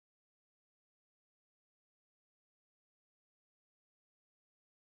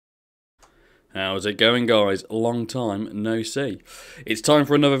How's it going, guys? Long time no see. It's time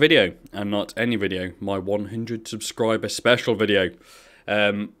for another video, and not any video, my 100 subscriber special video.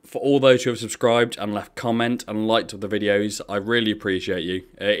 For all those who have subscribed and left comment and liked the videos, I really appreciate you.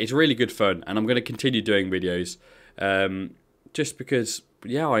 It's really good fun, and I'm going to continue doing videos just because,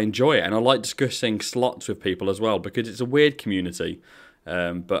 yeah, I enjoy it, and I like discussing slots with people as well because it's a weird community,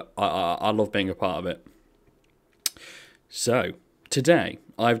 but I love being a part of it. So, today,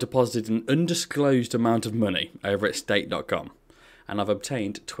 I've deposited an undisclosed amount of money over at stake.com, and I've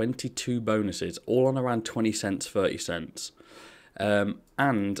obtained 22 bonuses, all on around 20 cents, 30 cents. And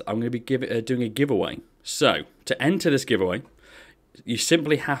I'm going to be doing a giveaway. So, to enter this giveaway, you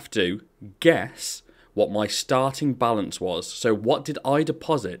simply have to guess what my starting balance was. So, what did I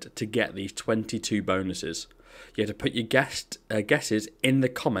deposit to get these 22 bonuses? You have to put your guesses in the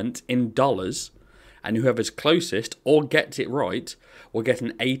comment in dollars, and whoever's closest or gets it right will get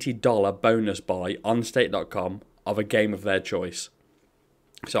an $80 bonus buy on stake.com of a game of their choice.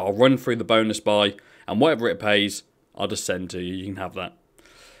 So I'll run through the bonus buy, and whatever it pays, I'll just send to you. You can have that.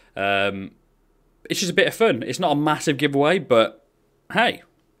 It's just a bit of fun. It's not a massive giveaway, but hey,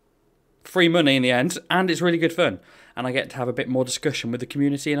 free money in the end, and it's really good fun. And I get to have a bit more discussion with the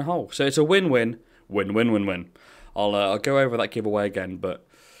community in a whole. So it's a win-win, win-win-win-win. I'll go over that giveaway again, but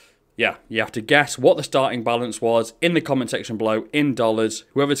yeah, you have to guess what the starting balance was in the comment section below in dollars.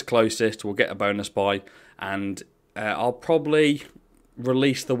 Whoever's closest will get a bonus buy, and I'll probably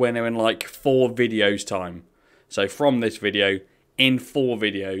release the winner in like 4 videos time. So from this video, in 4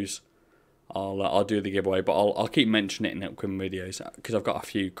 videos, I'll do the giveaway, but I'll keep mentioning it in upcoming videos because I've got a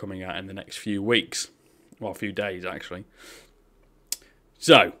few coming out in the next few weeks, well, a few days actually.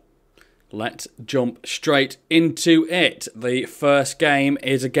 So, let's jump straight into it. The first game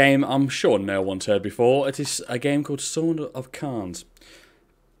is a game I'm sure no one's heard before. It is a game called Sword of Khans,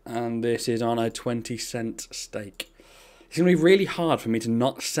 and this is on a 20-cent stake. It's going to be really hard for me to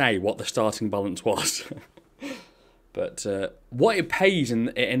not say what the starting balance was. But what it pays in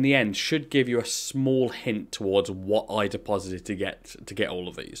the end should give you a small hint towards what I deposited to get all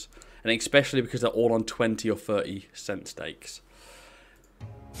of these, and especially because they're all on 20 or 30 cent stakes.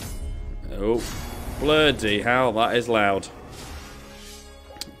 Oh, bloody hell, that is loud.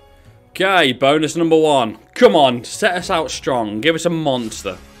 Okay, bonus number 1. Come on, set us out strong. Give us a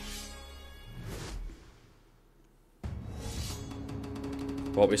monster.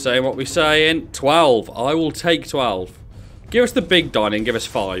 What we saying, what we saying? 12. I will take 12. Give us the big donny and give us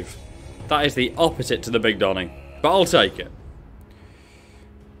 5. That is the opposite to the big donny, but I'll take it.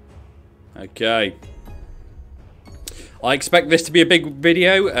 Okay. I expect this to be a big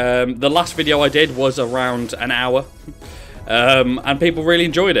video. The last video I did was around an hour. And people really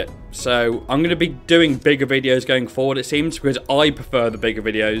enjoyed it. So I'm going to be doing bigger videos going forward, it seems, because I prefer the bigger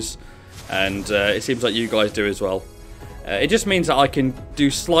videos. And it seems like you guys do as well. It just means that I can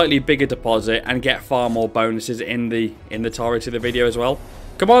do slightly bigger deposit and get far more bonuses in the entirety of the video as well.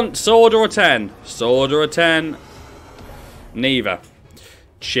 Come on, sword or a 10? Sword or a 10? Neither.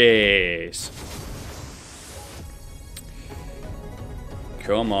 Cheers.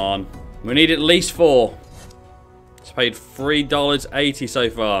 Come on. We need at least 4. It's paid $3.80 so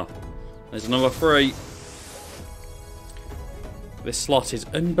far. There's another 3. This slot is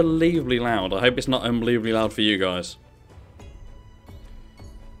unbelievably loud. I hope it's not unbelievably loud for you guys.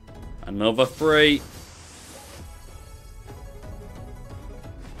 Another 3.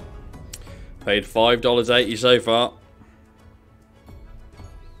 Paid $5.80 so far.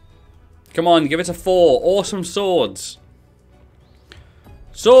 Come on, give us a 4. Awesome swords.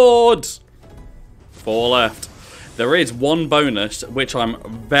 Swords! 4 left. There is one bonus which I'm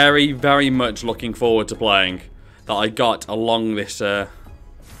very, very much looking forward to playing that I got along this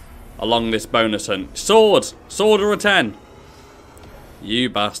bonus hunt. Sword! Sword or a 10? You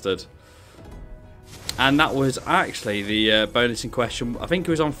bastard. And that was actually the bonus in question. I think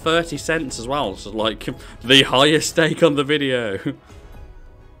it was on 30 cents as well. So like the highest stake on the video.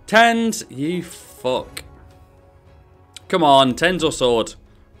 10s? You fuck. Come on, 10s or sword?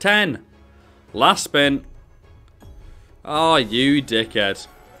 10. Last spin. Oh, you dickhead.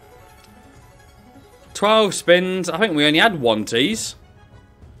 12 spins. I think we only had 1 tease.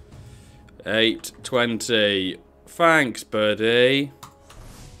 8, 20. Thanks, buddy.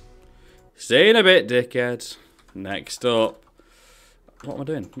 See you in a bit, dickhead. Next up. What am I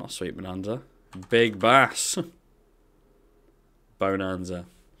doing? Not sweet bonanza. Big bass. Bonanza.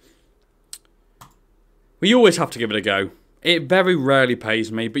 We always have to give it a go. It very rarely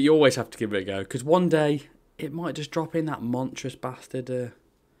pays me, but you always have to give it a go. Because one day, it might just drop in that monstrous bastard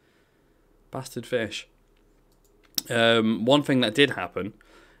fish. One thing that did happen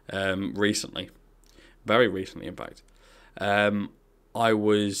recently. Very recently, in fact. I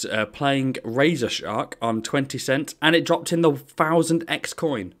was playing Razor Shark on 20 cents and it dropped in the 1000x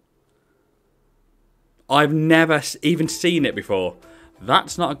coin. I've never even seen it before.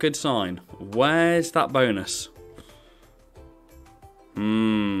 That's not a good sign. Where's that bonus?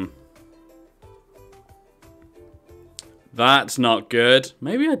 That's not good.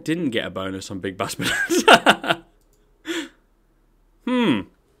 Maybe I didn't get a bonus on Big Bass Bonanza.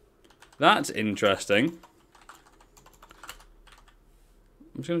 That's interesting.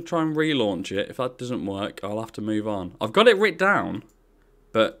 I'm just going to try and relaunch it. If that doesn't work, I'll have to move on. I've got it written down,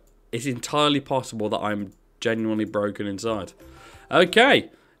 but it's entirely possible that I'm genuinely broken inside. Okay,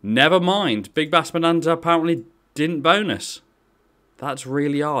 never mind. Big Bass Bonanza apparently didn't bonus. That's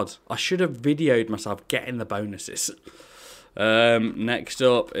really odd. I should have videoed myself getting the bonuses. Next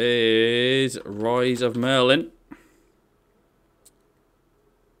up is Rise of Merlin.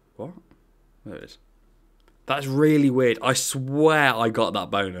 What? There it is. That's really weird. I swear I got that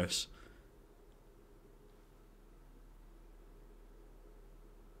bonus.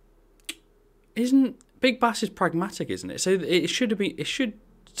 Isn't Big Bass is pragmatic, isn't it? So it should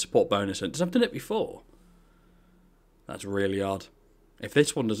support bonus hunts. I've done it before. That's really odd. If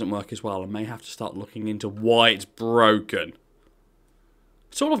this one doesn't work as well, I may have to start looking into why it's broken.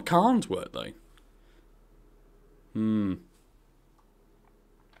 Sort of can't work though.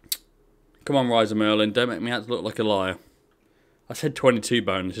 Come on, Rise of Merlin. Don't make me out to look like a liar. I said 22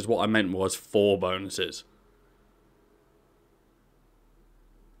 bonuses. What I meant was 4 bonuses.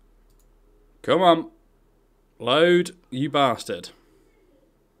 Come on. Load, you bastard.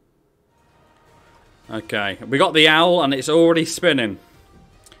 Okay. We got the owl and it's already spinning.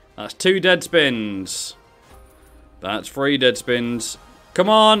 That's 2 dead spins. That's 3 dead spins. Come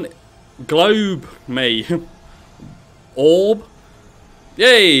on. Globe me. Orb.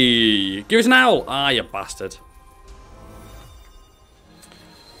 Yay! Give us an owl! Ah, you bastard.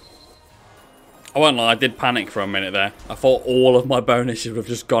 I won't lie, I did panic for a minute there. I thought all of my bonuses would have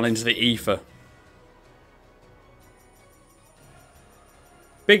just gone into the ether.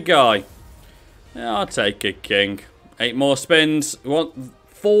 Big guy. Yeah, I'll take a king. 8 more spins. We want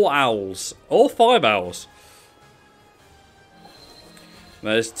 4 owls. Or 5 owls.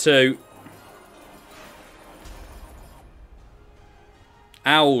 There's 2.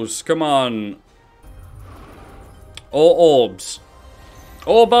 Owls, come on. Or orbs.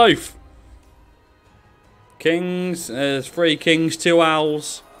 Or both. Kings, there's 3 kings, 2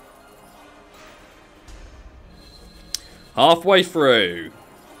 owls. Halfway through.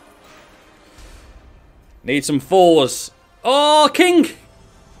 Need some 4s. Oh, king!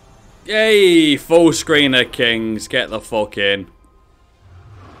 Yay, full screener kings. Get the fuck in.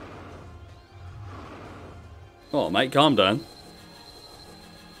 Oh, mate, calm down.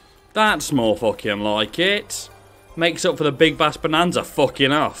 That's more fucking like it. Makes up for the Big Bass Bonanza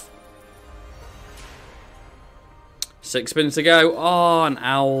fucking off. 6 spins to go. Oh, an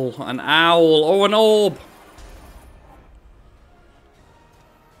owl. An owl. Oh, an orb.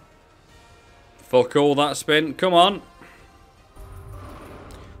 Fuck all that spin. Come on.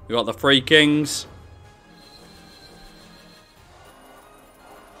 We got the 3 kings.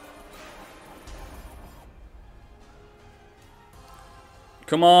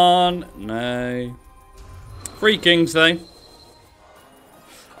 Come on. No. 3 kings, though.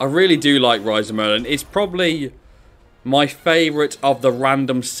 I really do like Rise of Merlin. It's probably my favourite of the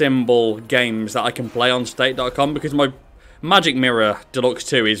random symbol games that I can play on stake.com because my Magic Mirror Deluxe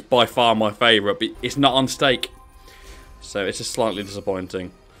 2 is by far my favourite, but it's not on stake. So it's just slightly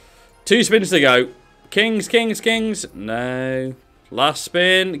disappointing. 2 spins to go. Kings, kings, kings. No. Last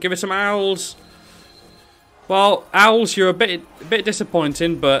spin. Give us some owls. Well, owls, you're a bit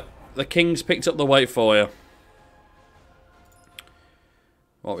disappointing, but the kings picked up the weight for you.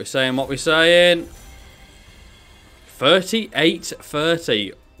 What we saying? What we saying?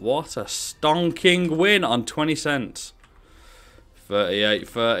 38-30. What a stonking win on 20 cents.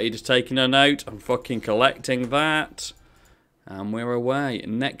 38-30. Just taking a note. I'm fucking collecting that. And we're away.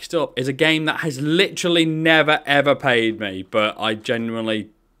 Next up is a game that has literally never ever paid me, but I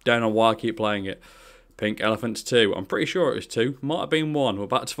genuinely don't know why I keep playing it. Pink Elephants 2. I'm pretty sure it was 2. Might have been 1. We're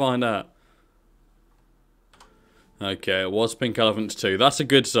about to find out. Okay, it was Pink Elephants 2. That's a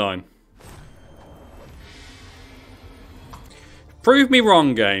good sign. Prove me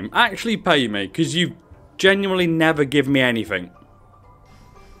wrong, game. Actually pay me, because you genuinely never give me anything.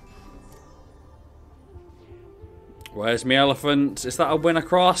 Where's me elephant? Is that a win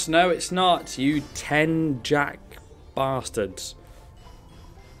across? No, it's not. You 10 jack bastards.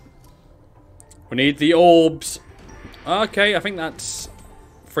 We need the orbs. Okay, I think that's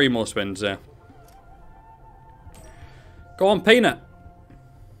 3 more spins, yeah. Go on, Peanut.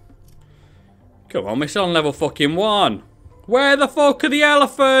 Come on, we're still on level fucking 1. Where the fuck are the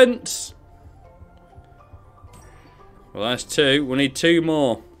elephants? Well, that's 2. We need 2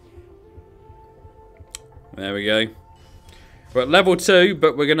 more. There we go. We're at level 2,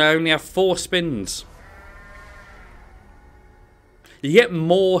 but we're going to only have 4 spins. You get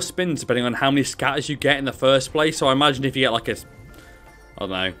more spins depending on how many scatters you get in the first place. So I imagine if you get like a, I don't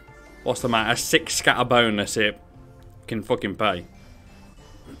know, what's the matter, a 6 scatter bonus, it can fucking pay.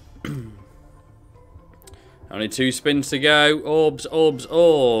 Only 2 spins to go. Orbs, orbs,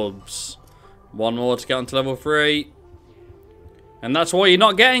 orbs. 1 more to get onto level 3. And that's why you're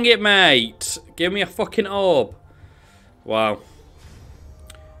not getting it, mate. Give me a fucking orb. Wow.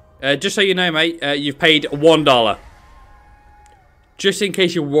 Just so you know, mate, you've paid $1. Just in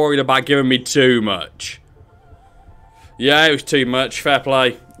case you're worried about giving me too much. Yeah, it was too much. Fair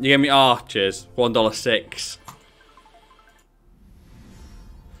play. You gave me... Ah, cheers. $1.06.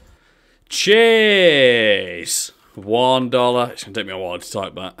 Cheers. $1. It's going to take me a while to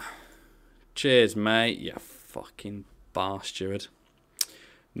type that. Cheers, mate. You fucking bastard.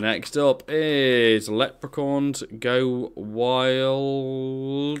 Next up is Leprechauns Go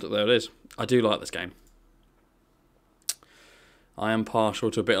Wild. There it is. I do like this game. I am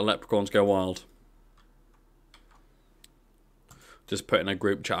partial to a bit of Leprechauns Go Wild. Just put in a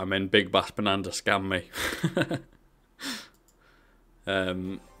group chat I'm in. Big Bass Bonanza scam me.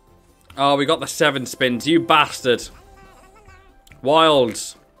 Oh, we got the 7 spins. You bastard.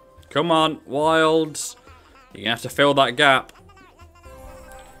 Wilds. Come on, Wilds. You're going to have to fill that gap.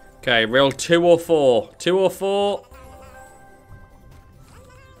 Okay, real 2 or 4. 2 or 4.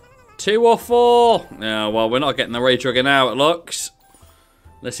 2 or 4. Yeah, well, we're not getting the Ray Trigger now, it looks.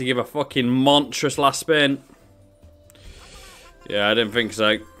 Unless you give a fucking monstrous last spin. Yeah, I didn't think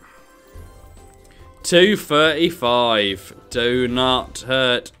so. 235. Do not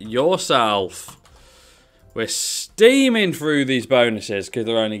hurt yourself. We're steaming through these bonuses because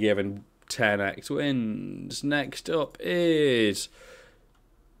they're only giving 10x wins. Next up is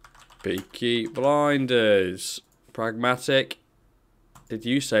Peaky Blinders. Pragmatic. Did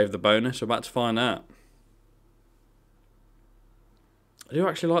you save the bonus? We're about to find out. I do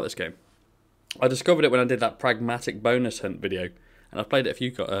actually like this game. I discovered it when I did that pragmatic bonus hunt video, and I've played it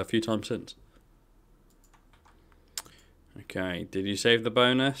a few times since. Okay, did you save the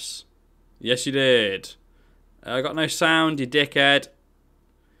bonus? Yes, you did. I got no sound, you dickhead.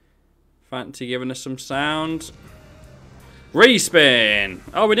 Fancy giving us some sound? Respin!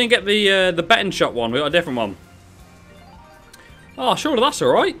 Oh, we didn't get the betting shop one. We got a different one. Oh, surely that's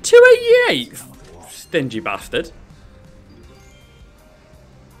alright. 288! Stingy bastard.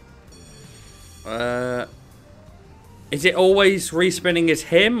 Is it always respinning as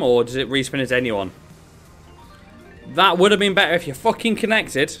him, or does it respin as anyone? That would have been better if you fucking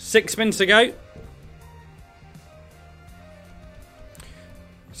connected. 6 spins to go.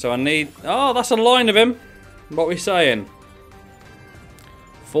 So I need... Oh, that's a line of him. What are we saying?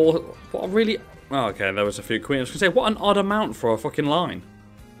 4... What a really... Oh, okay, there was a few queens. I was going to say, what an odd amount for a fucking line.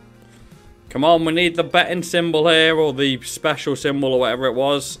 Come on, we need the betting symbol here, or the special symbol, or whatever it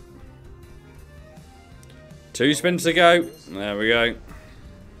was. 2 spins to go. There we go.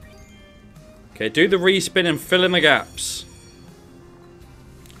 Okay, do the respin and fill in the gaps.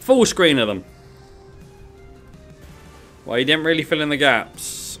 Full screen of them. Well, you didn't really fill in the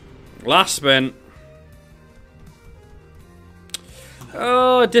gaps. Last spin.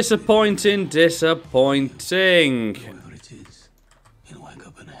 Oh, disappointing, disappointing.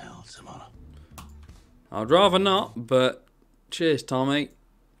 I'd rather not, but cheers, Tommy.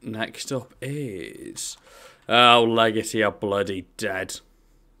 Next up is... Oh, Legacy are bloody dead.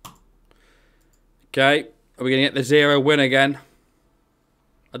 Okay, are we going to get the 0 win again?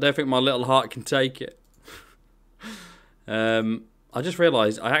 I don't think my little heart can take it. I just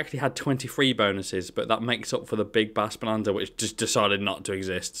realised I actually had 23 bonuses, but that makes up for the Big Bass Bonanza, which just decided not to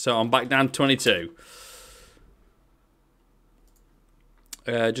exist. So I'm back down to 22.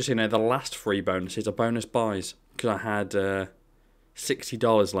 Just so you know, the last 3 bonuses are bonus buys, because I had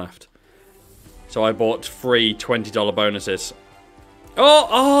 $60 left. So I bought 3 $20 bonuses.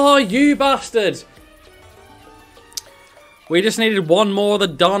 Oh, you bastard! We just needed 1 more of the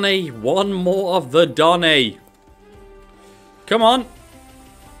Donny. 1 more of the Donny. Come on.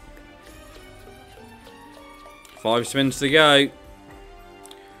 5 spins to go.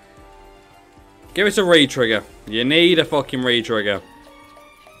 Give us a re-trigger. You need a fucking re-trigger.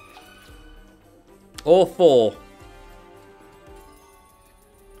 Or 4.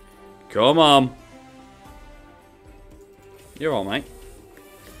 Come on. You're all, mate.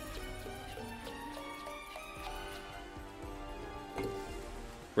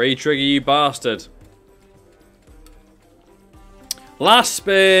 Re-trigger, you bastard. Last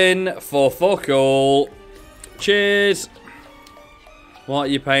spin for fuck all. Cheers. What are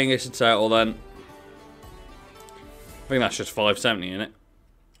you paying us in total then? I think that's just 570, isn't it?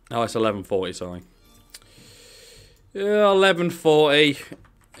 Oh, it's 1140, sorry. Yeah, 1140.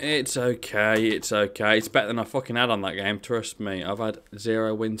 It's okay, it's okay. It's better than I fucking had on that game, trust me. I've had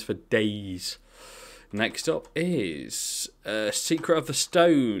 0 wins for days. Next up is Secret of the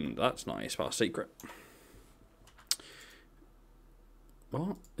Stone. That's not how you spell secret.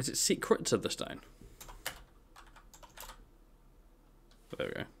 What? Is it Secrets of the Stone? There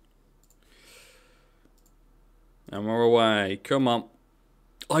we go. And we're away. Come on.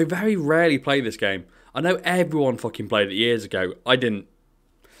 I very rarely play this game. I know everyone fucking played it years ago. I didn't.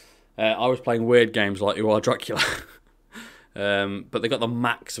 I was playing weird games like You Are Dracula. But they got the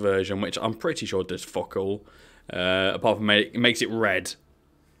max version, which I'm pretty sure does fuck all. Apart from it makes it red.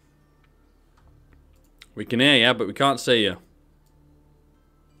 We can hear you, but we can't see you.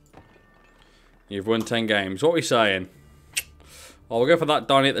 You've won 10 games. What are we saying? Well, we'll go for that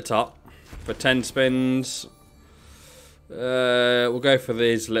Donny at the top. For 10 spins. We'll go for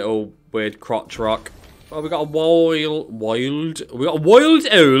this little weird crotch rock. Oh, we got a we got a wild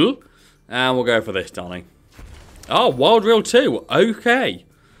owl. And we'll go for this, Donny. Oh, Wild Reel 2. Okay.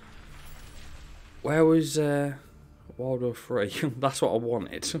 Where was Wild Reel 3? That's what I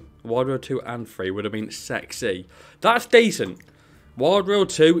wanted. Wild Reel 2 and 3 would have been sexy. That's decent. Wild Reel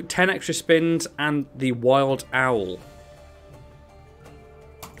 2, 10 extra spins, and the Wild Owl.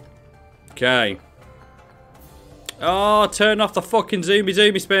 Okay. Oh, turn off the fucking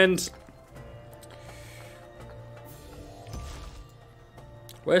zoomy spins.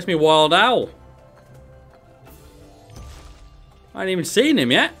 Where's my Wild Owl? I ain't even seen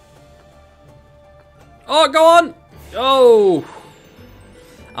him yet. Oh, go on. Oh.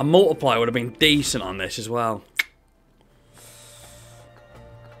 A multiplier would have been decent on this as well.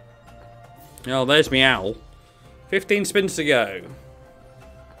 Oh, there's me owl. 15 spins to go.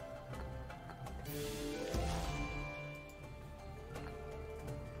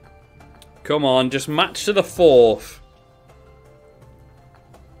 Come on, just match to the 4th.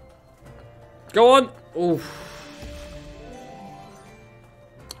 Go on. Oof.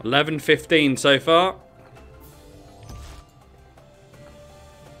 11-15 so far.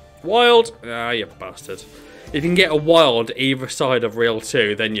 Wild. Ah, you bastard. If you can get a wild either side of Reel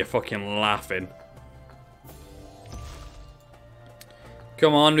 2, then you're fucking laughing.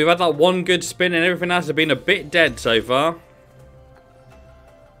 Come on, we've had that one good spin and everything else has been a bit dead so far.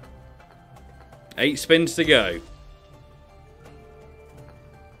 8 spins to go.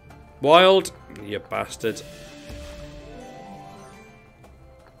 Wild. You bastard.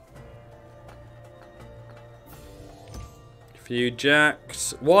 Few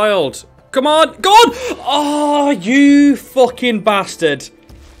jacks. Wild. Come on. Go on. Oh, you fucking bastard.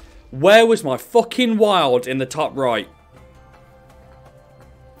 Where was my fucking wild in the top right?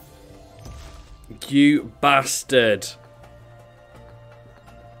 You bastard.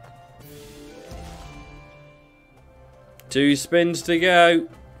 Two spins to go.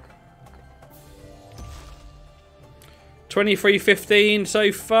 23-15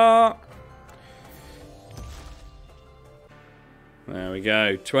 so far. There we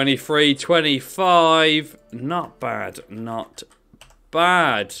go. 23-25. Not bad. Not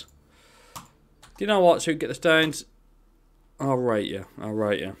bad. Do you know what? So we get the stones. I'll rate you. I'll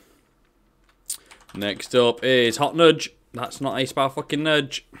rate you. Next up is Hot Nudge. That's not a spell fucking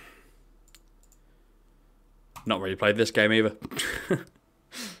nudge. Not really played this game either.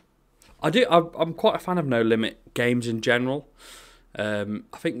 I'm quite a fan of No Limit games in general. I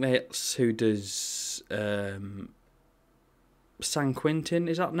think that's who does San Quentin.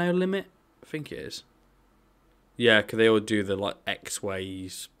 Is that No Limit? I think it is. Yeah, because they all do the like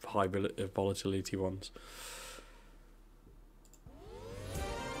X-Ways, high volatility ones.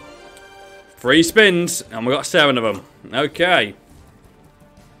 3 spins, and we got 7 of them. Okay.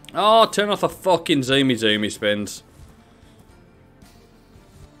 Oh, turn off the fucking zoomy spins.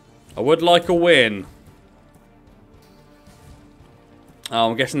 I would like a win. Oh,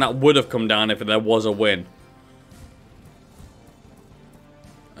 I'm guessing that would have come down if there was a win.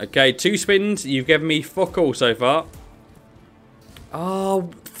 Okay, 2 spins. You've given me fuck all so far.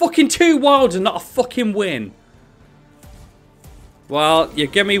 Oh, fucking 2 wilds and not a fucking win. Well, you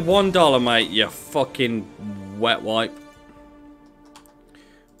give me $1, mate. You fucking wet wipe.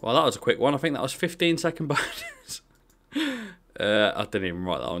 Well, that was a quick one. I think that was 15-second bonus. I didn't even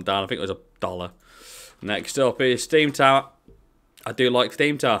write that one down. I think it was $1. Next up is Steam Tower. I do like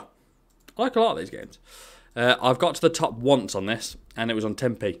Steam Tower. I like a lot of these games. I've got to the top once on this, and it was on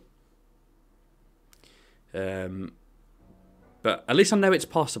 10p. But at least I know it's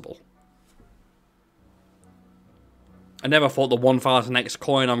possible. I never thought the 1000x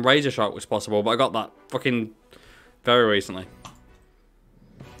coin on Razor Shark was possible, but I got that fucking very recently.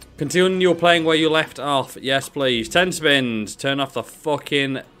 Continue playing where you left off. Yes, please. 10 spins. Turn off the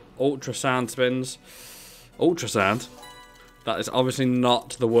fucking ultrasound spins. Ultrasound? That is obviously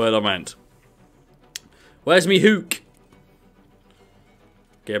not the word I meant. Where's me hook?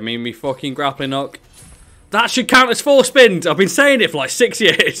 Give me me fucking grappling hook. That should count as 4 spins. I've been saying it for like 6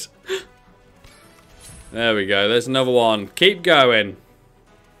 years. There we go. There's another one. Keep going.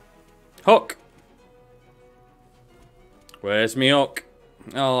 Hook. Where's me hook?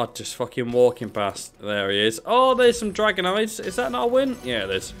 Oh, just fucking walking past. There he is. Oh, there's some dragon eyes. Is that not a win? Yeah,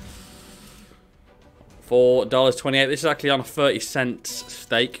 it is. $4.28. This is actually on a 30-cent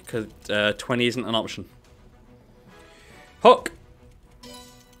stake because 20 isn't an option. Hook.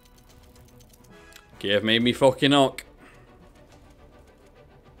 Give me fucking hook.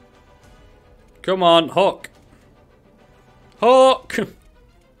 Come on, hook. Hook.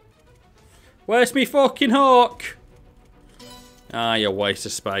 Where's me fucking hook? Ah, you waste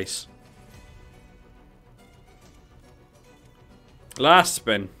of space. Last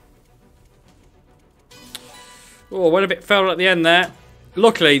spin. Oh, went a bit fell at the end there.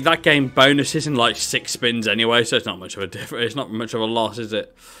 Luckily, that game bonuses in like 6 spins anyway, so it's not much of a difference. It's not much of a loss, is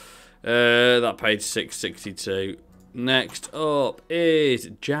it? That paid $6.62. Next up is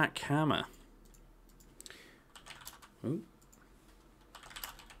Jackhammer. Ooh.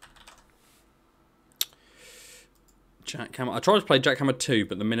 Jackhammer. I tried to play Jackhammer 2,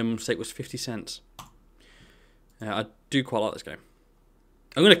 but the minimum stake was 50 cents. I do quite like this game.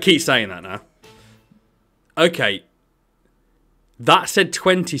 I'm going to keep saying that now. Okay. That said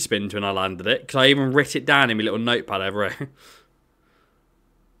 20 spins when I landed it, because I even writ it down in my little notepad over here.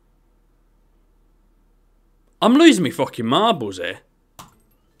 I'm losing me fucking marbles here.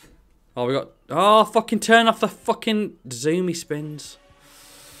 Oh, we got... Oh, fucking turn off the fucking zoomy spins.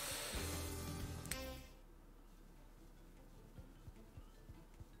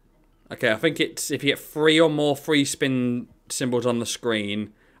 Okay, I think it's if you get 3 or more free spin symbols on the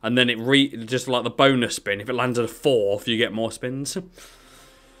screen, and then it just like the bonus spin. If it lands at a 4th, you get more spins.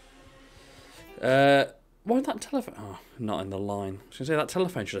 Why did that telephone? Oh, not in the line. I was gonna say that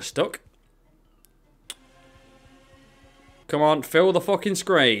telephone should have stuck. Come on, fill the fucking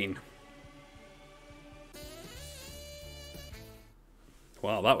screen.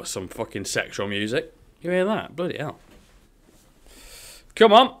 Wow, that was some fucking sexual music. You hear that? Bloody hell.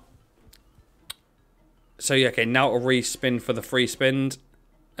 Come on. So, yeah, okay, now a re-spin for the free spins.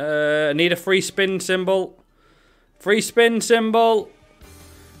 Need a free spin symbol. Free spin symbol.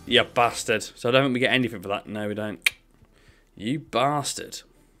 You bastard. So I don't think we get anything for that. No, we don't. You bastard.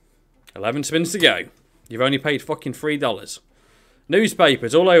 11 spins to go. You've only paid fucking $3.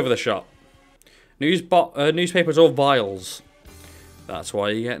 Newspapers all over the shop. Newspapers all vials. That's why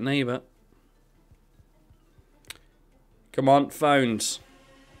you get neighbour. Come on, phones.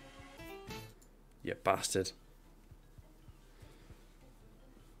 You bastard.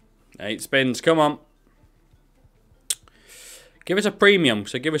 8 spins, come on. Give us a premium,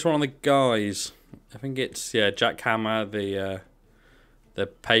 so give us one of the guys. I think it's, yeah, Jackhammer, the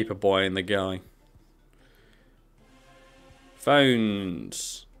paper boy and the guy.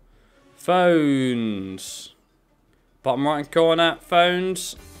 Phones. Phones. Bottom right corner,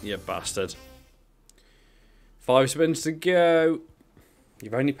 phones. You bastard. 5 spins to go.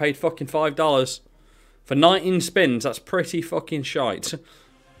 You've only paid fucking $5. For 19 spins, that's pretty fucking shite.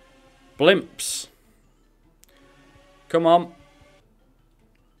 Blimps. Come on.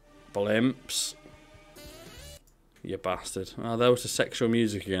 Blimps. You bastard. Oh, there was the sexual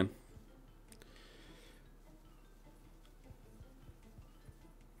music again.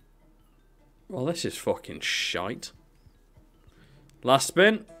 Well, this is fucking shite. Last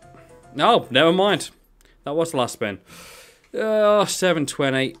spin. No, never mind. That was the last spin. Oh,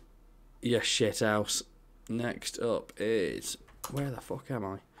 720. You shit house. Next up is... Where the fuck am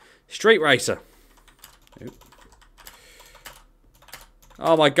I? Street Racer. Oop.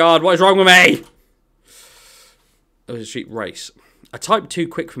 Oh my god, what is wrong with me? It was a Street Race. I typed too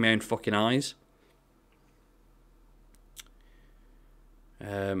quick for my own fucking eyes.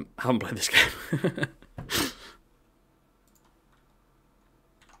 I haven't played this game.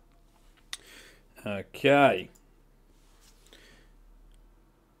 Okay.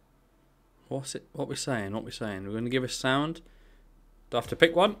 What's it? What we saying? What we saying? We're going to give a sound. Do I have to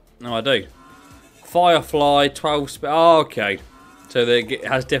pick one? No, I do. Firefly, 12 spin. Oh, okay. So it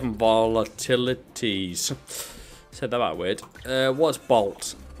has different volatilities. Said that about weird. What's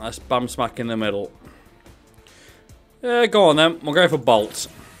bolt? That's bam smack in the middle. Go on then. We'll go for bolt.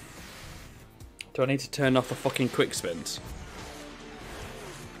 Do I need to turn off the fucking quick spins?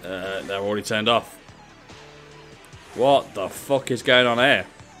 They're already turned off. What the fuck is going on here?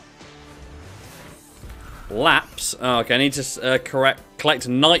 Laps? Oh, okay, I need to collect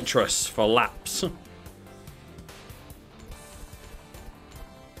nitrous for laps.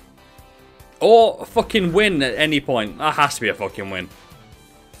 Or a fucking win at any point. That has to be a fucking win.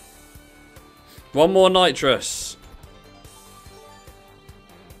 One more nitrous.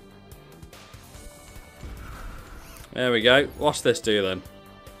 There we go. What's this do then?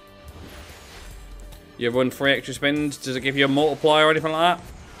 You've won 3 extra spins. Does it give you a multiplier or anything like that?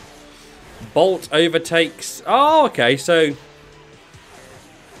 Bolt overtakes. Oh, okay. So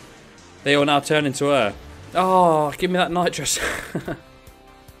they all now turn into air. Oh, give me that nitrous.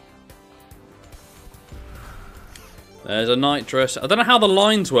 There's a nitrous. I don't know how the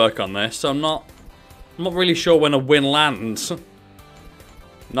lines work on this, so I'm not really sure when a win lands.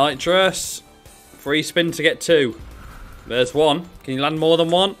 Nitrous. 3 spin to get 2. There's 1. Can you land more than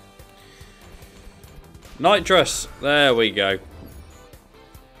 1? Nitrous. There we go.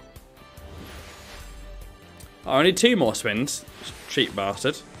 Oh, I need 2 more spins. Cheap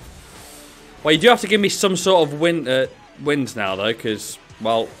bastard. Well, you do have to give me some sort of wins now, though, because,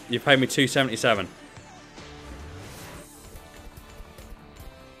 well, you paid me $2.77.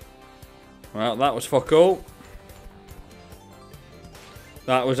 Well, that was fuck all.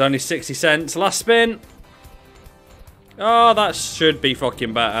 That was only 60 cents. Last spin. Oh, that should be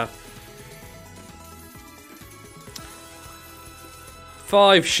fucking better.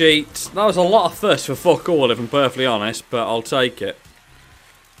 5 sheets. That was a lot of fuss for fuck all, if I'm perfectly honest, but I'll take it.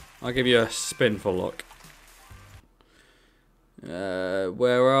 I'll give you a spin for luck.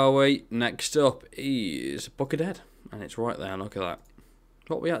 Where are we? Next up is Bucket Head, and it's right there. Look at that.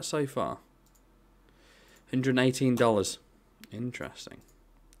 What are we at so far? $118. Interesting.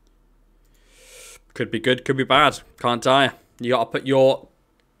 Could be good, could be bad. Can't tell you. You gotta put your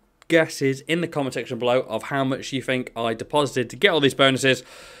guesses in the comment section below of how much you think I deposited to get all these bonuses.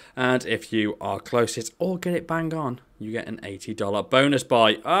 And if you are closest or get it bang on, you get an $80 bonus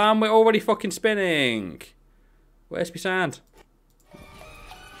buy. And we're already fucking spinning. Where's my sand?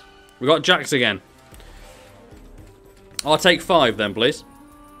 We got jacks again. I'll take 5 then, please.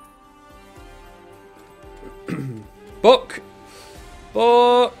 Book!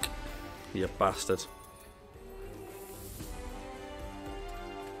 Book! You bastard.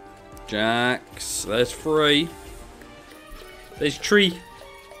 Jacks. There's 3. There's tree.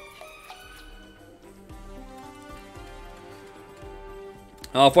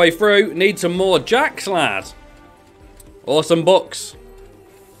 Halfway through. Need some more jacks, lad. Or some books.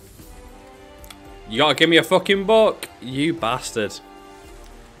 You gotta give me a fucking book. You bastard.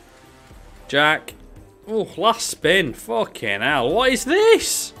 Jack. Oh, last spin. Fucking hell. What is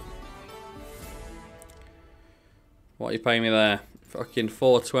this? What are you paying me there? Fucking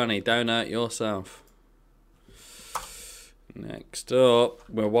 $4.20. Don't hurt yourself. Next up,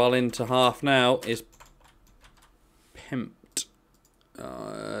 we're well into half now, is Pimped.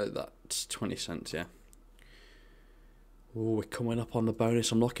 That's 20 cents, yeah. Oh, we're coming up on the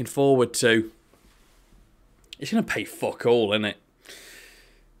bonus I'm looking forward to. It's going to pay fuck all, isn't it?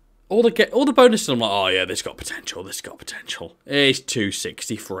 All the bonuses, I'm like, oh yeah, this got potential, this got potential. It's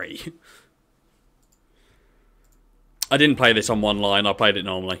 $2.63. I didn't play this on one line, I played it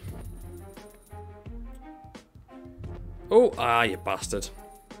normally. Oh, you bastard.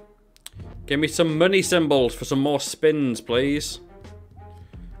 Give me some money symbols for some more spins, please.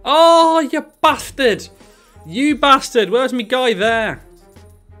 Oh, you bastard! You bastard! Where's me guy there?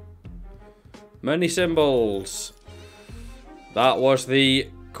 Money symbols. That was the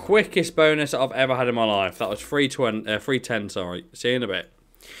quickest bonus I've ever had in my life. That was 310, sorry. See you in a bit.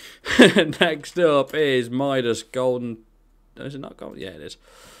 Next up is Midas Golden. Is it not gold? Yeah, it is.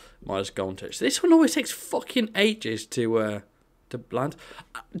 Midas Golden Touch. This one always takes fucking ages to land.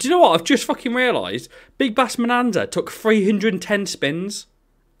 Do you know what? I've just fucking realised. Big Bass Bonanza took 310 spins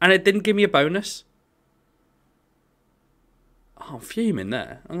and it didn't give me a bonus. Oh, I'm fuming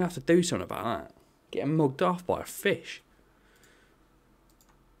there. I'm going to have to do something about that. Getting mugged off by a fish.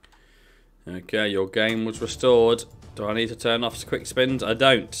 Okay, your game was restored. Do I need to turn off quick spins? I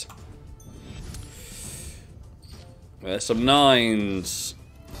don't. There's some 9s.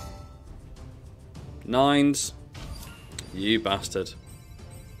 9s. You bastard.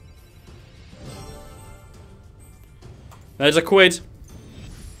 There's a quid.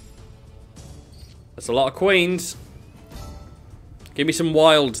 That's a lot of queens. Give me some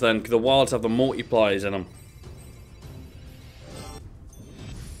wilds then, because the wilds have the multipliers in them.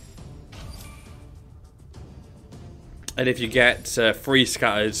 And if you get 3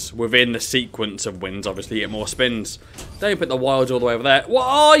 scatters within the sequence of wins, obviously you get more spins. Don't put the wilds all the way over there.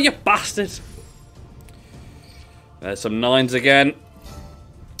 Whoa, you bastard! There's some 9s again.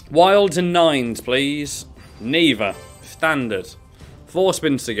 Wilds and 9s, please. Neither. Standard. 4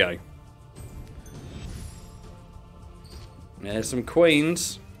 spins to go. There's some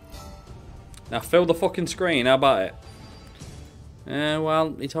queens. Now fill the fucking screen. How about it?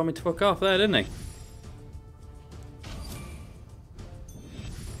 Well, he told me to fuck off there, didn't he?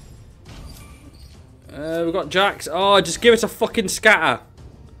 We've got jacks. Oh, just give us a fucking scatter.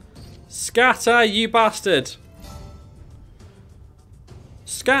 Scatter, you bastard.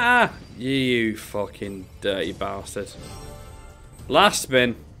 Scatter. You fucking dirty bastard. Last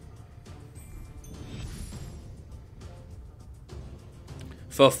spin.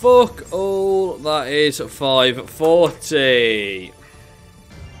 For fuck all, that is 540.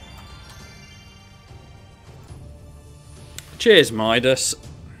 Cheers, Midas.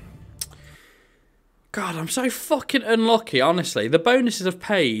 God, I'm so fucking unlucky, honestly. The bonuses have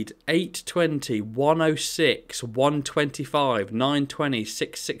paid 820, 106, 125, 920,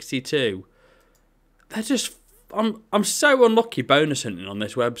 662. They're just... I'm so unlucky bonus hunting on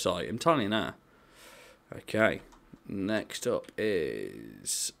this website. I'm telling you now. Okay. Next up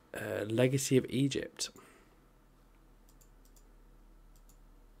is Legacy of Egypt.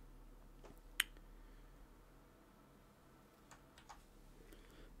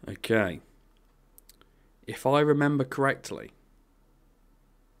 Okay. If I remember correctly,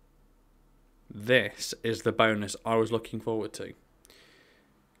 this is the bonus I was looking forward to.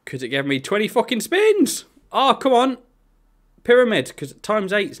 Because it gave me 20 fucking spins. Oh, come on. Pyramid, because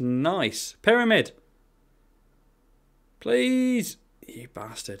times 8's nice. Pyramid. Please. You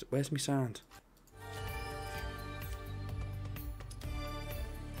bastard. Where's my sound?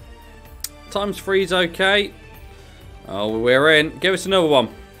 Times 3's okay. Oh, we're in. Give us another one.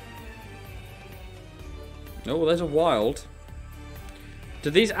 Oh, there's a wild. Do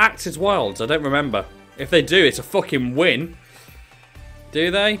these act as wilds? I don't remember. If they do, it's a fucking win.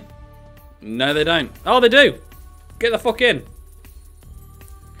 Do they? No, they don't. Oh, they do. Get the fuck in.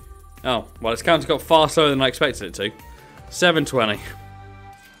 Oh, well, its counter got far slower than I expected it to. 720.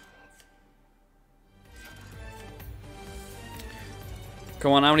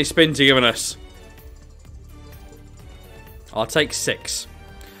 Come on, how many spins are you giving us? I'll take 6.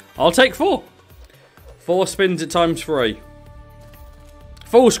 I'll take 4. 4 spins at times 3.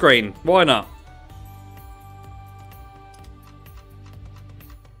 Full screen. Why not?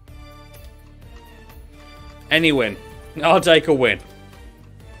 Any win. I'll take a win.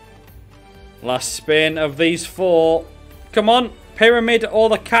 Last spin of these 4. Come on. Pyramid or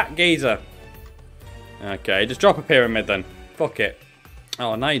the cat geezer. Okay, just drop a pyramid then. Fuck it.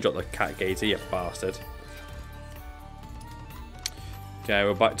 Oh, now you drop the cat geezer, you bastard. Okay,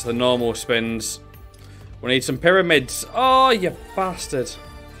 we're back to the normal spins. We need some pyramids. Oh, you bastard.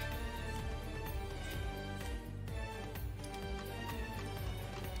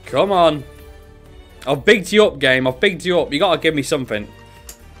 Come on. I've bigged you up, game. I've bigged you up. You gotta give me something.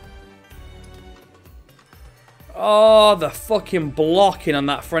 Oh, the fucking blocking on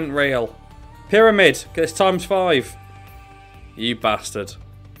that front rail. Pyramid. It's times 5. You bastard.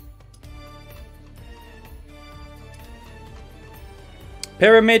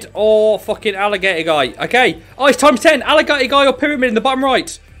 Pyramid or fucking alligator guy. Okay. Oh, it's times 10. Alligator guy or pyramid in the bottom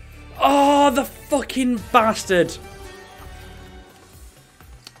right. Oh, the fucking bastard.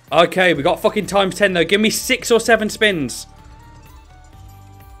 Okay, we got fucking times 10 though. Give me 6 or 7 spins.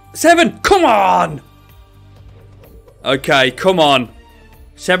 7. Come on. Okay, come on.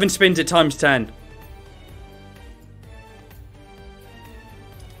 7 spins at times 10.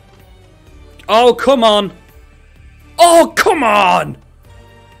 Oh, come on. Oh, come on.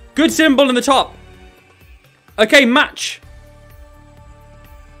 Good symbol in the top. Okay, match.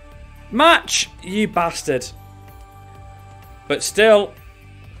 Match, you bastard. But still,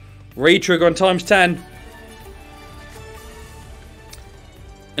 re-trigger on times 10.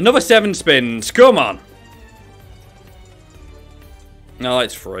 Another 7 spins. Come on. No,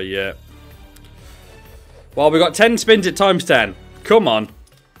 it's free, yeah. Well, we got 10 spins at times 10. Come on.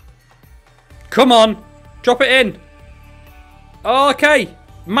 Come on. Drop it in. Oh, okay.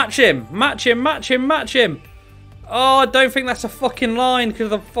 Match him. Match him. Match him. Match him. Oh, I don't think that's a fucking line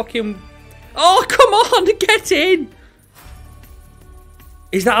because of the fucking... Oh, come on. Get in.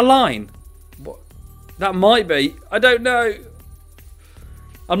 Is that a line? What? That might be. I don't know.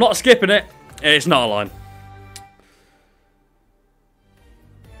 I'm not skipping it. It's not a line.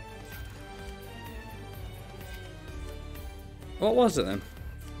 What was it then?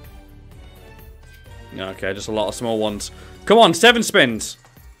 Okay, just a lot of small ones. Come on, 7 spins.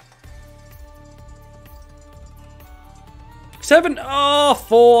 7. Oh,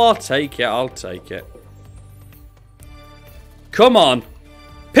 4. I'll take it. I'll take it. Come on.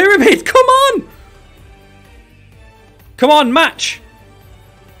 Pyramid, come on. Come on, match.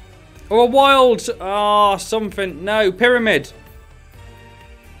 Or a wild. Oh, something. No, pyramid.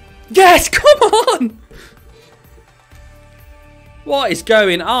 Yes, come on. What is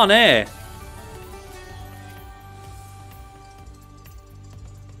going on here?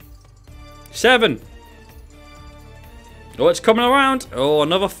 Seven. Oh, it's coming around. Oh,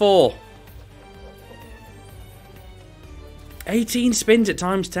 another 4. 18 spins at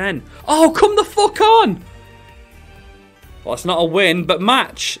times 10. Oh, come the fuck on. Well, it's not a win, but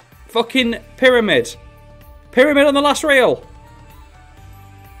match. Fucking pyramid. Pyramid on the last reel.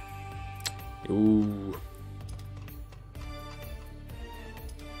 Ooh.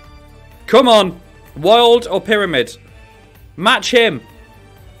 Come on. Wild or pyramid? Match him.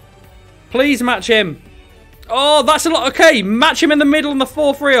 Please match him. Oh, that's a lot. Okay, match him in the middle on the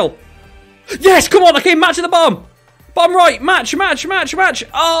 4th reel. Yes, come on. Okay, match at the bottom. Bottom right. Match, match, match, match.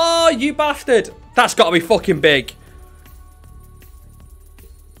 Oh, you bastard. That's got to be fucking big.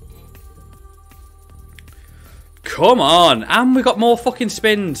 Come on. And we got more fucking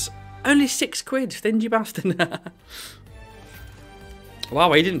spins. Only 6 quid, stingy bastard.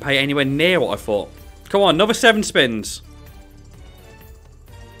 Wow, he didn't pay anywhere near what I thought. Come on, another 7 spins.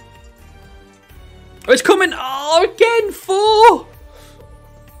 Oh, it's coming. Oh, again, 4.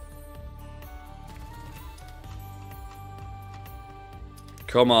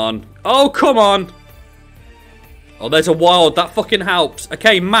 Come on. Oh, come on. Oh, there's a wild. That fucking helps.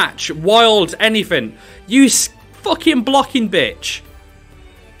 Okay, match. Wild, anything. You fucking blocking bitch.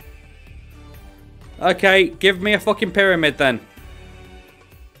 Okay, give me a fucking pyramid then.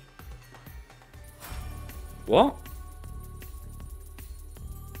 What?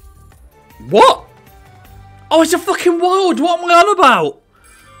 What? Oh, it's a fucking wild. What am I on about?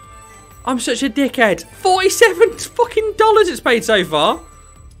 I'm such a dickhead. $47 fucking dollars it's paid so far.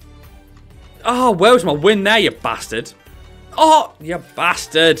 Oh, where's my win there, you bastard? Oh, you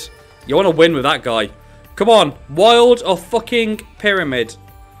bastard. You want to win with that guy. Come on. Wild or fucking pyramid?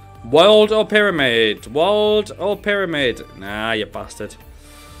 Wild or pyramid? Wild or pyramid? Nah, you bastard.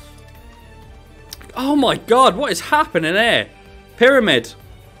 Oh my god, what is happening here? Pyramid.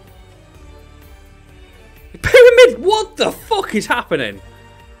 Pyramid, what the fuck is happening?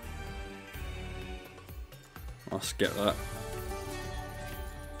 I'll skip that.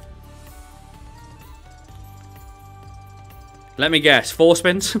 Let me guess, 4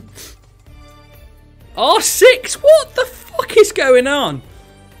 spins? Oh, 6? What the fuck is going on?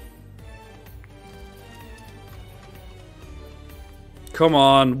 Come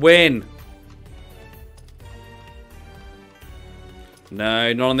on, win.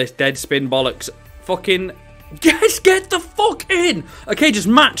 No, not on this dead spin bollocks. Fucking... Yes, get the fuck in! Okay, just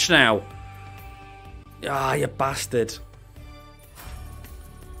match now. Ah, you bastard.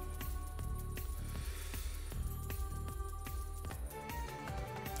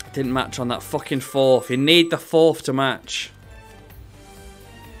 Didn't match on that fucking 4th. You need the 4th to match.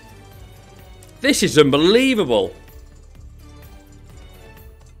 This is unbelievable.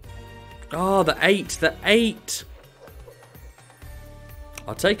 Oh, the 8. The 8.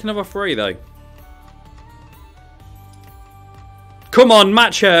 I'll take another 3, though. Come on,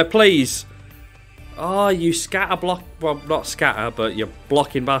 match her, please. Oh, you scatter block. Well, not scatter, but you're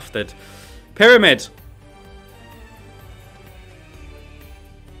blocking bastard. Pyramid.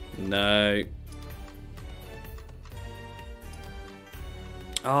 No.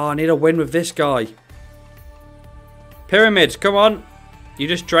 Oh, I need a win with this guy. Pyramid, come on. You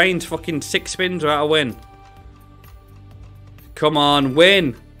just drained fucking 6 spins without a win. Come on,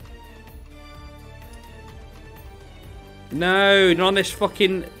 win. No, not on this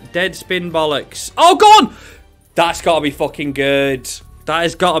fucking dead spin bollocks. Oh, go on! That's got to be fucking good. That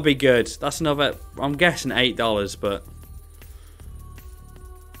has got to be good. That's another, I'm guessing $8, but...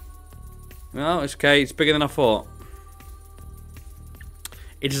 No, it's okay. It's bigger than I thought.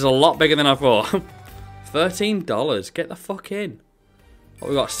 It is a lot bigger than I thought. $13. Get the fuck in. Oh,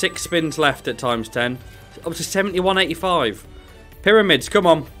 we've got 6 spins left at times 10. Up to 71.85. Pyramids, come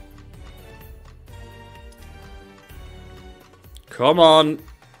on. Come on.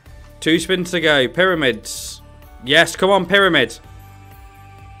 2 spins to go. Pyramids. Yes, come on, pyramid.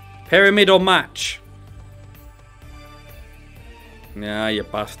 Pyramid or match. Nah, you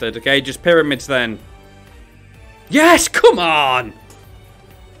bastard. Okay, just pyramids then. Yes, come on.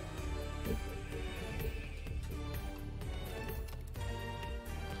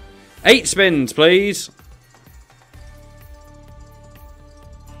 8 spins, please.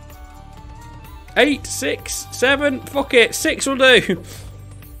 8, 6, 7. Fuck it. 6 will do.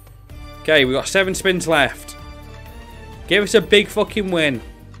 Okay, we've got 7 spins left. Give us a big fucking win.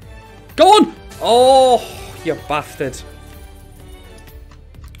 Go on. Oh, you bastard.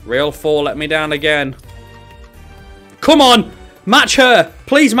 Reel 4 let me down again. Come on. Match her.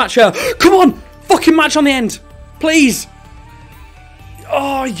 Please match her. Come on. Fucking match on the end. Please.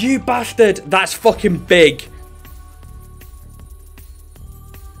 Oh, you bastard. That's fucking big.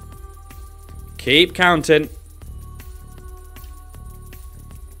 Keep counting.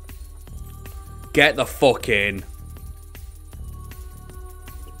 Get the fuck in.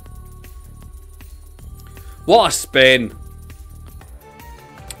 What a spin.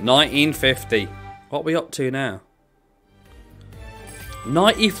 1950. What are we up to now?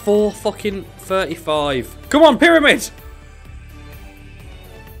 94 fucking 35. Come on, pyramid.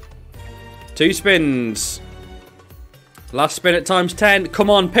 2 spins. Last spin at times 10. Come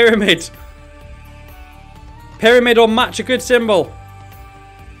on, pyramid. Pyramid or match a good symbol.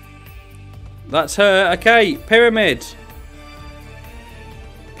 That's her. Okay, pyramid.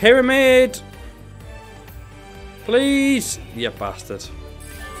 Pyramid. Please. You bastard.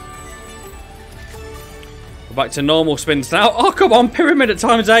 We're back to normal spins now. Oh, come on. Pyramid at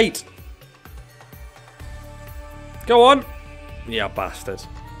times 8. Go on. Yeah, bastard.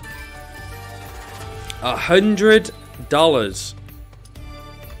 $100.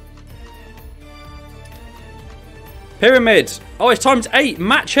 Pyramid. Oh, it's times 8.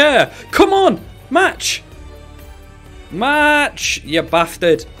 Match her. Come on. Match. Match. You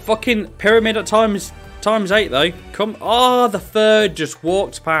bastard. Fucking pyramid at times 8, though. Come. Oh, the third just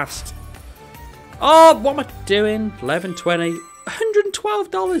walked past. Oh, what am I doing? 11, 20.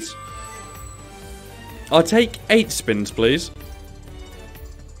 $112. I'll take 8 spins, please.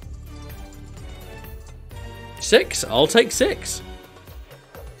 6. I'll take 6.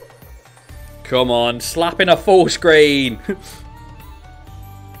 Come on, slapping a full screen.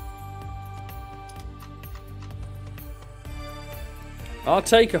 I'll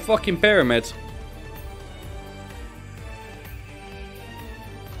take a fucking pyramid.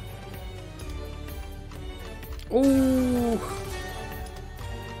 Ooh.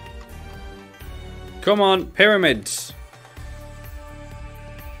 Come on, pyramids.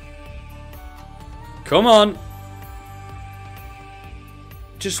 Come on.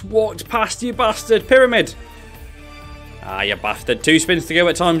 Just walked past, you bastard. Pyramid. Ah, you bastard. 2 spins to go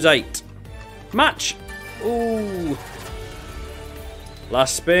at times 8. Match. Ooh.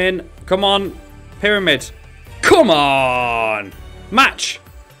 Last spin. Come on. Pyramid. Come on. Match.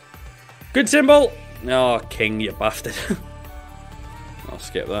 Good symbol. Oh, king, you bastard. I'll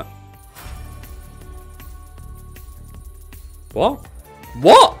skip that. What?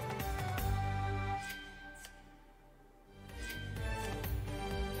 What?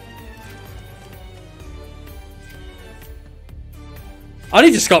 I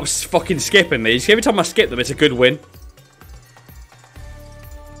need to stop fucking skipping these. Every time I skip them, it's a good win.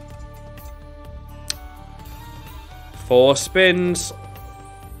 Four spins.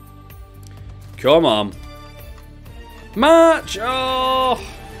 Come on. Match! Oh!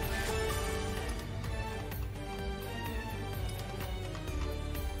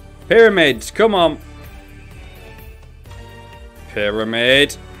 Pyramids, come on.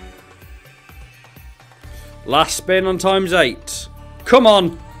 Pyramid. Last spin on times 8. Come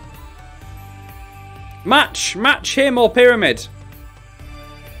on. Match. Match him or pyramid.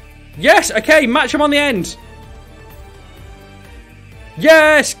 Yes, okay, match him on the end.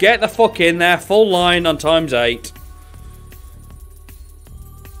 Yes, get the fuck in there. Full line on times 8.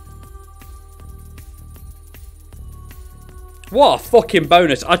 What a fucking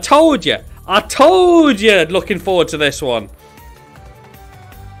bonus. I told you. I told you. Looking forward to this one.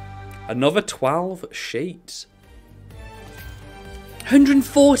 Another 12 sheets.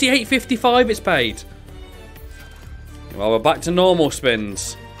 148.55 it's paid. Well, we're back to normal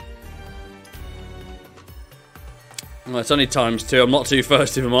spins. Well, it's only times 2. I'm not too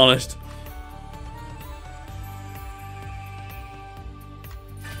fussed if I'm honest.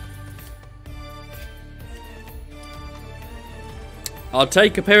 I'll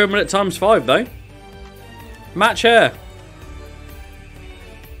take a pyramid at times 5 though. Match her.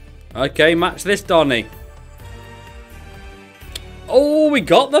 Okay, match this Donny. Oh, we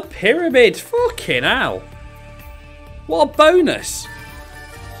got the pyramid. Fucking hell. What a bonus.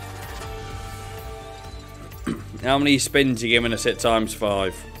 How many spins are you giving us at times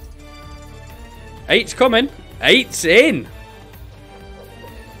 5? 8's coming. 8's in.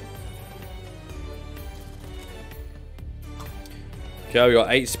 Okay, we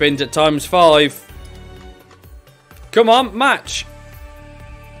got 8 spins at times 5. Come on, match.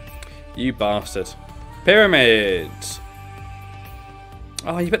 You bastard. Pyramids.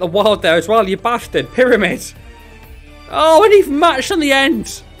 Oh, you bet the wild there as well, you bastard. Pyramid. Oh, and he matched on the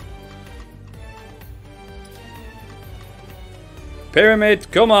end.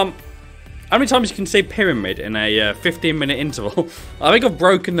 Pyramid, come on. How many times you can say pyramid in a 15-minute interval? I think I've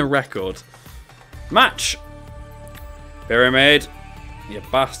broken the record. Match. Pyramid. You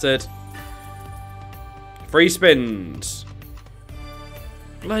bastard. 3 spins.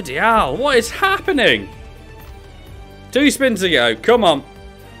 Bloody hell, what is happening? 2 spins to go, come on.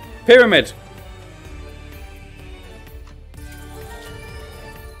 Pyramid.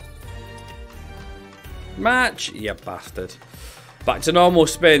 Match, you bastard. Back to normal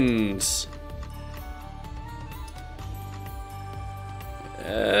spins.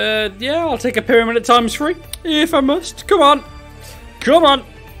 Yeah, I'll take a pyramid at times 3, if I must. Come on. Come on.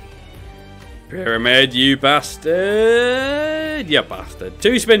 Pyramid, you bastard. You bastard.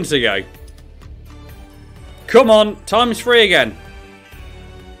 2 spins to go. Come on, times 3 again.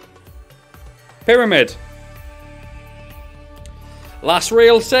 Pyramid. Last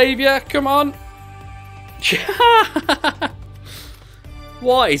real saviour, come on.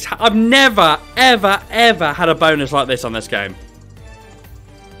 What is... I've never, ever, ever had a bonus like this on this game.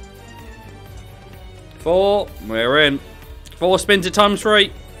 4, we're in. 4 spins at times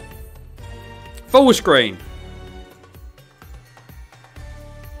 3. Full screen.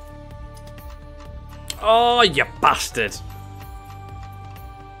 Oh, you bastard.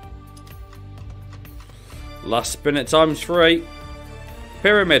 Last spin at times 3.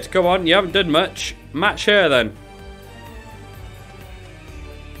 Pyramid, come on, you haven't done much. Match here then.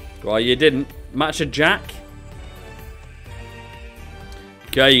 Well, you didn't. Match a jack.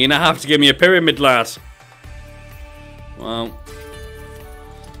 Okay, you're going to have to give me a pyramid, lad. Well.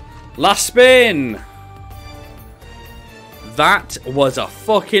 Last spin. That was a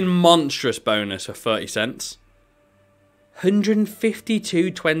fucking monstrous bonus for 30 cents.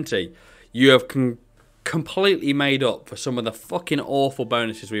 152.20. You have completely made up for some of the fucking awful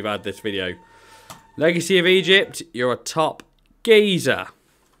bonuses we've had this video. Legacy of Egypt, you're a top geezer.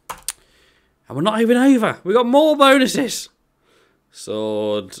 And we're not even over. We got more bonuses.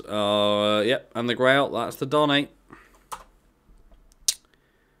 Sword. Yep. And the Grail. That's the Donny.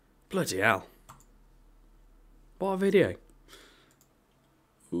 Bloody hell. What a video.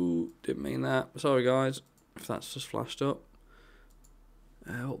 Ooh, didn't mean that. Sorry, guys. If that's just flashed up.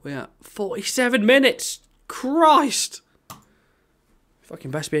 What we at? 47 minutes. Christ.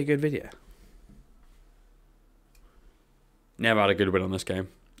 Fucking best be a good video. Never had a good win on this game.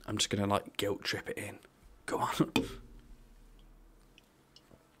 I'm just going to, like, guilt trip it in. Go on.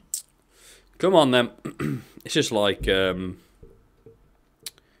 Come on, then. It's just like,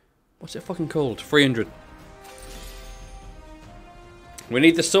 what's it fucking called? 300. We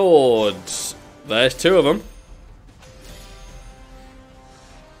need the swords. There's 2 of them.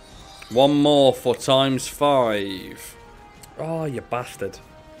 1 more for times 5. Oh, you bastard.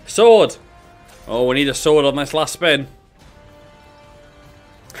 Sword. Oh, we need a sword on this last spin.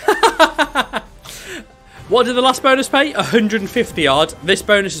 What did the last bonus pay? 150 odd. This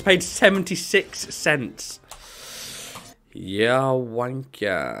bonus has paid 76 cents. Yeah,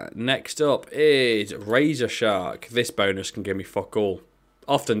 wanker. Next up is Razor Shark. This bonus can give me fuck all.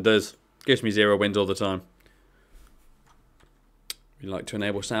 Often does. Gives me 0 wins all the time. Would you like to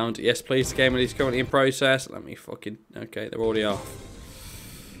enable sound? Yes, please. The game is currently in process. Let me fucking... Okay, they're already off.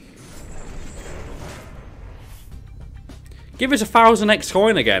 Give us a 1000x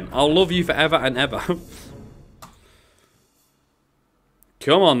coin again. I'll love you forever and ever.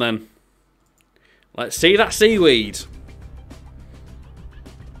 Come on, then. Let's see that seaweed.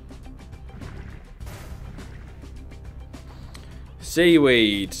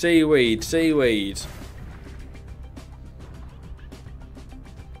 Seaweed, seaweed, seaweed.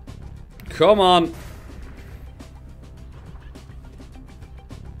 Come on.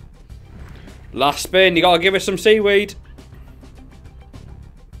 Last spin, you gotta give us some seaweed.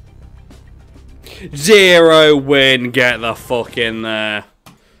 0 win, get the fuck in there.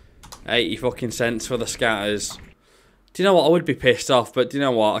 80 fucking cents for the scatters. Do you know what? I would be pissed off, but do you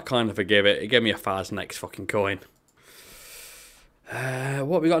know what? I kind of forgive it. It gave me a 1000x fucking coin.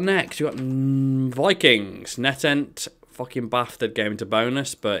 What we got next? We got Vikings. NetEnt fucking bastard game into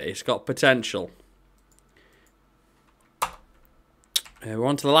bonus, but it's got potential. We're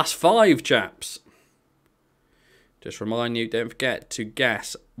on to the last 5, chaps. Just remind you, don't forget to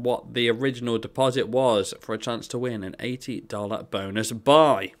guess what the original deposit was for a chance to win an $80 bonus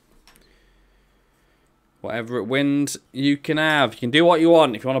buy. Whatever it wins, you can have. You can do what you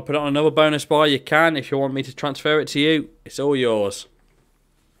want. If you want to put it on another bonus buy, you can. If you want me to transfer it to you, it's all yours.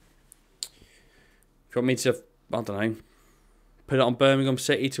 If you want me to, I don't know, put it on Birmingham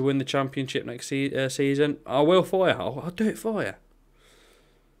City to win the championship next season, I will for you. I'll do it for you.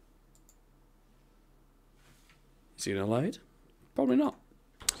 Is he going to load? Probably not.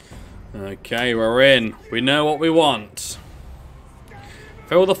 Okay, we're in. We know what we want.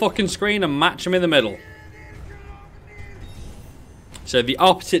 Fill the fucking screen and match them in the middle. So the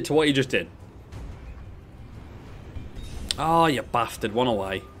opposite to what you just did. Oh, you bastard. One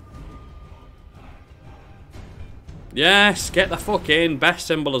away. Yes, get the fuck in. Best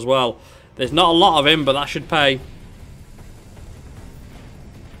symbol as well. There's not a lot of him, but that should pay.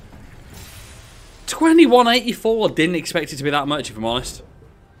 2184. Didn't expect it to be that much, if I'm honest.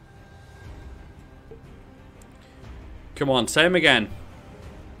 Come on, same again.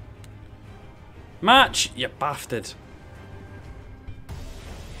 Match, you bastard.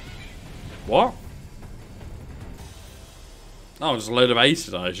 What? Oh, just a load of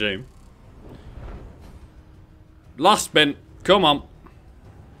aces, I assume. Last spin. Come on.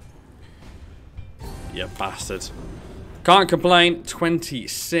 You bastard. Can't complain.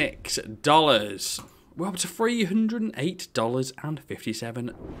 $26. We're up to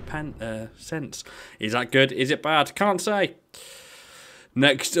 $308.57. Is that good? Is it bad? Can't say.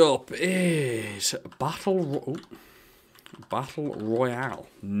 Next up is Battle Royale.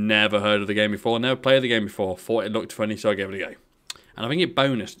 Never heard of the game before. Never played the game before. Thought it looked funny, so I gave it a go. And I think it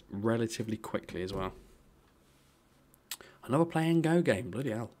bonused relatively quickly as well. Another play and go game.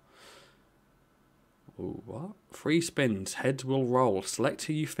 Bloody hell. Ooh, what? 3 spins. Heads will roll. Select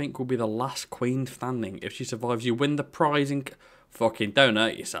who you think will be the last queen standing. If she survives, you win the prize in... Fucking don't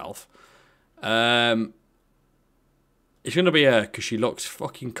hurt yourself. It's going to be her because she looks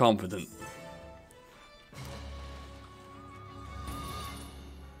fucking confident.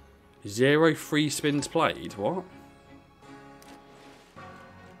 0 free spins played. What?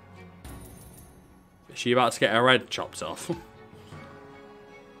 Is she about to get her head chopped off?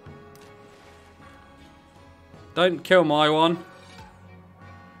 Don't kill my one.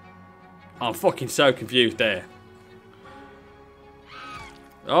 I'm fucking so confused there.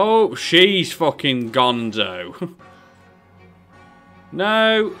 Oh, she's fucking gonzo.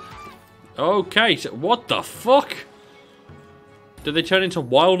 No. Okay, so what the fuck? Did they turn into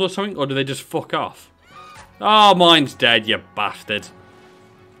wild or something, or did they just fuck off? Oh, mine's dead, you bastard.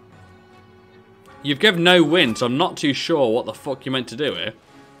 You've given no win, so I'm not too sure what the fuck you meant to do here.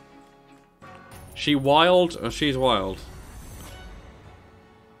 She wild, or she's wild?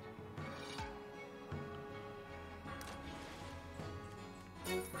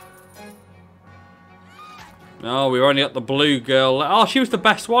 Oh, we were only at the blue girl. Oh, she was the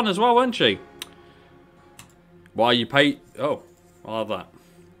best one as well, wasn't she? Why you pay... Oh, I'll have that.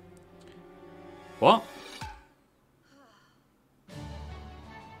 What?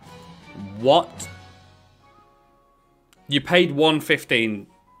 What? You paid $1.15.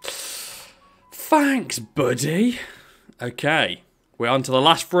 Thanks, buddy. Okay, we're on to the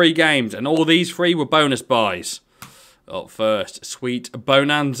last 3 games, and all these 3 were bonus buys. Up first, Sweet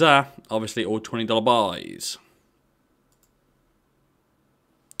Bonanza. Obviously, all $20 buys.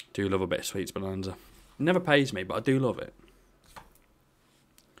 Do love a bit of Sweet Bonanza. Never pays me, but I do love it.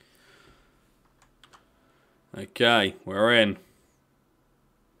 Okay, we're in.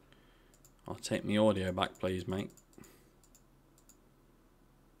 I'll take my audio back, please, mate.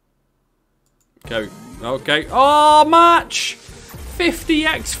 Go. Okay. Oh, match!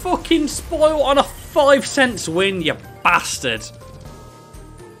 50x fucking spoil on a 5 cents win, you bastard.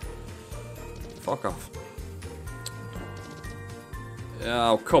 Fuck off.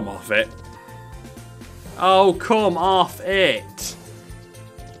 Oh, come off it. Oh, come off it.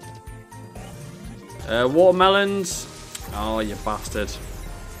 Watermelons. Oh, you bastard.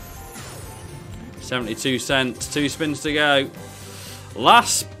 72 cents. 2 spins to go.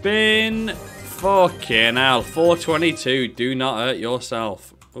 Last spin. Fucking hell. 422. Do not hurt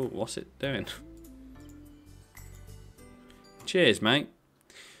yourself. Oh, what's it doing? Cheers, mate.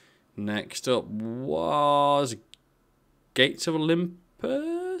 Next up was Gates of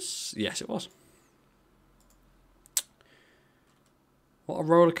Olympus. Yes, it was. What a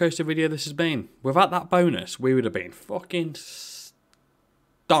roller coaster video this has been. Without that bonus, we would have been fucking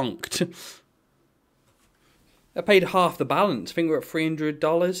stonked. I paid half the balance. I think we're at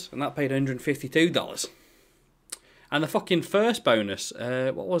 $300, and that paid $152. And the fucking first bonus,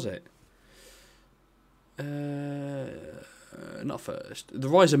 what was it? Not first. The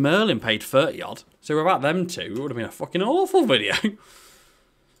Rise of Merlin paid 30 odd. So without them two, it would have been a fucking awful video.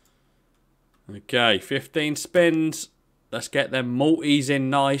 Okay, 15 spins. Let's get them multis in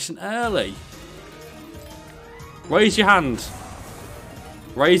nice and early. Raise your hand.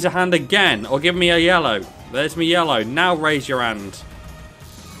 Raise your hand again, or give me a yellow. There's me yellow. Now raise your hand.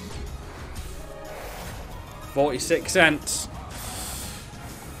 46 cents.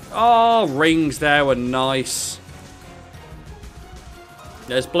 Oh, rings there were nice.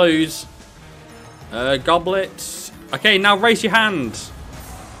 There's blues. Goblets. Okay, now raise your hand.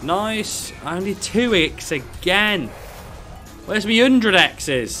 Nice. Only 2x again. Where's me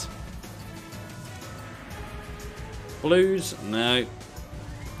 100x's? Blues? No.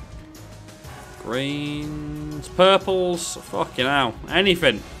 Greens. Purples? Fucking hell.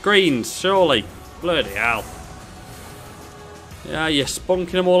 Anything. Greens, surely. Bloody hell. Yeah, you're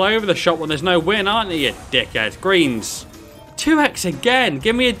spunking them all over the shop when there's no win, aren't you, you dickhead? Greens. 2x again.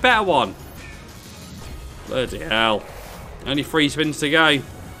 Give me a better one. Bloody hell. Only 3 spins to go.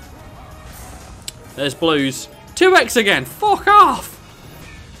 There's blues. 2x again. Fuck off.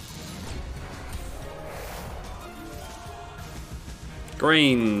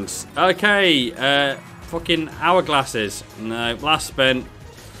 Greens. Okay. Fucking hourglasses. No. Last spin.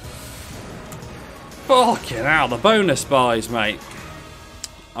 Fucking hell. The bonus buys, mate.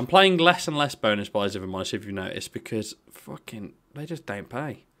 I'm playing less and less bonus buys, if I'm honest, if you notice, because fucking they just don't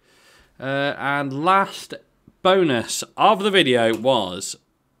pay. And last bonus of the video was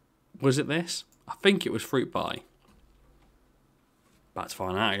it this? I think it was fruit pie. About to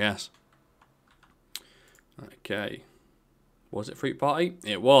find out, I guess. Okay. Was it fruit party?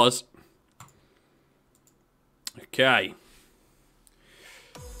 It was. Okay.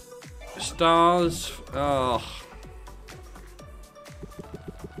 Stars. Oh.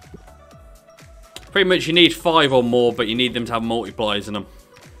 Pretty much you need 5 or more, but you need them to have multipliers in them.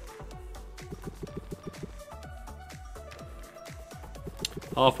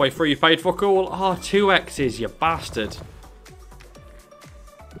 Halfway through, you paid fuck all. Oh, 2x's, you bastard.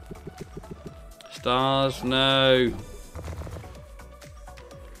 Stars, no.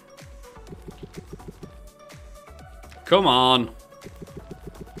 Come on.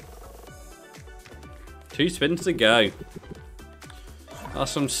 2 spins to go.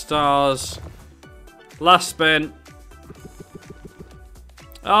 That's some stars. Last spin.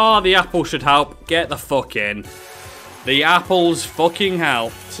 Oh, the apple should help. Get the fuck in. The apples fucking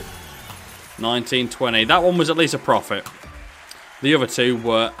helped. 1920. That one was at least a profit. The other 2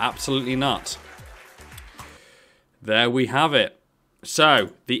 were absolutely not. There we have it.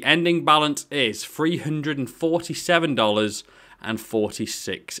 So, the ending balance is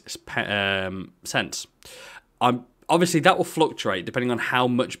 $347.46. Obviously, that will fluctuate depending on how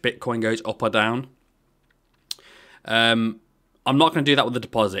much Bitcoin goes up or down. I'm not going to do that with the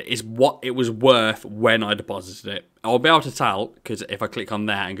deposit. It's what it was worth when I deposited it. I'll be able to tell, because if I click on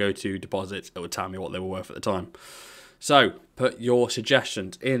there and go to deposits, it will tell me what they were worth at the time. So, put your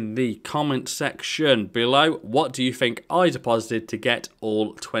suggestions in the comment section below. What do you think I deposited to get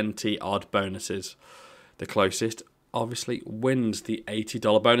all 20 odd bonuses? The closest, obviously, wins the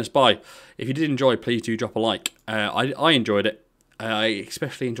 $80 bonus buy. If you did enjoy, please do drop a like. I enjoyed it. I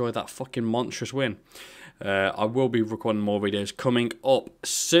especially enjoyed that fucking monstrous win. I will be recording more videos coming up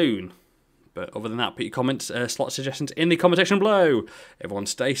soon. But other than that, put your comments, slot suggestions in the comment section below. Everyone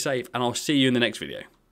stay safe, and I'll see you in the next video.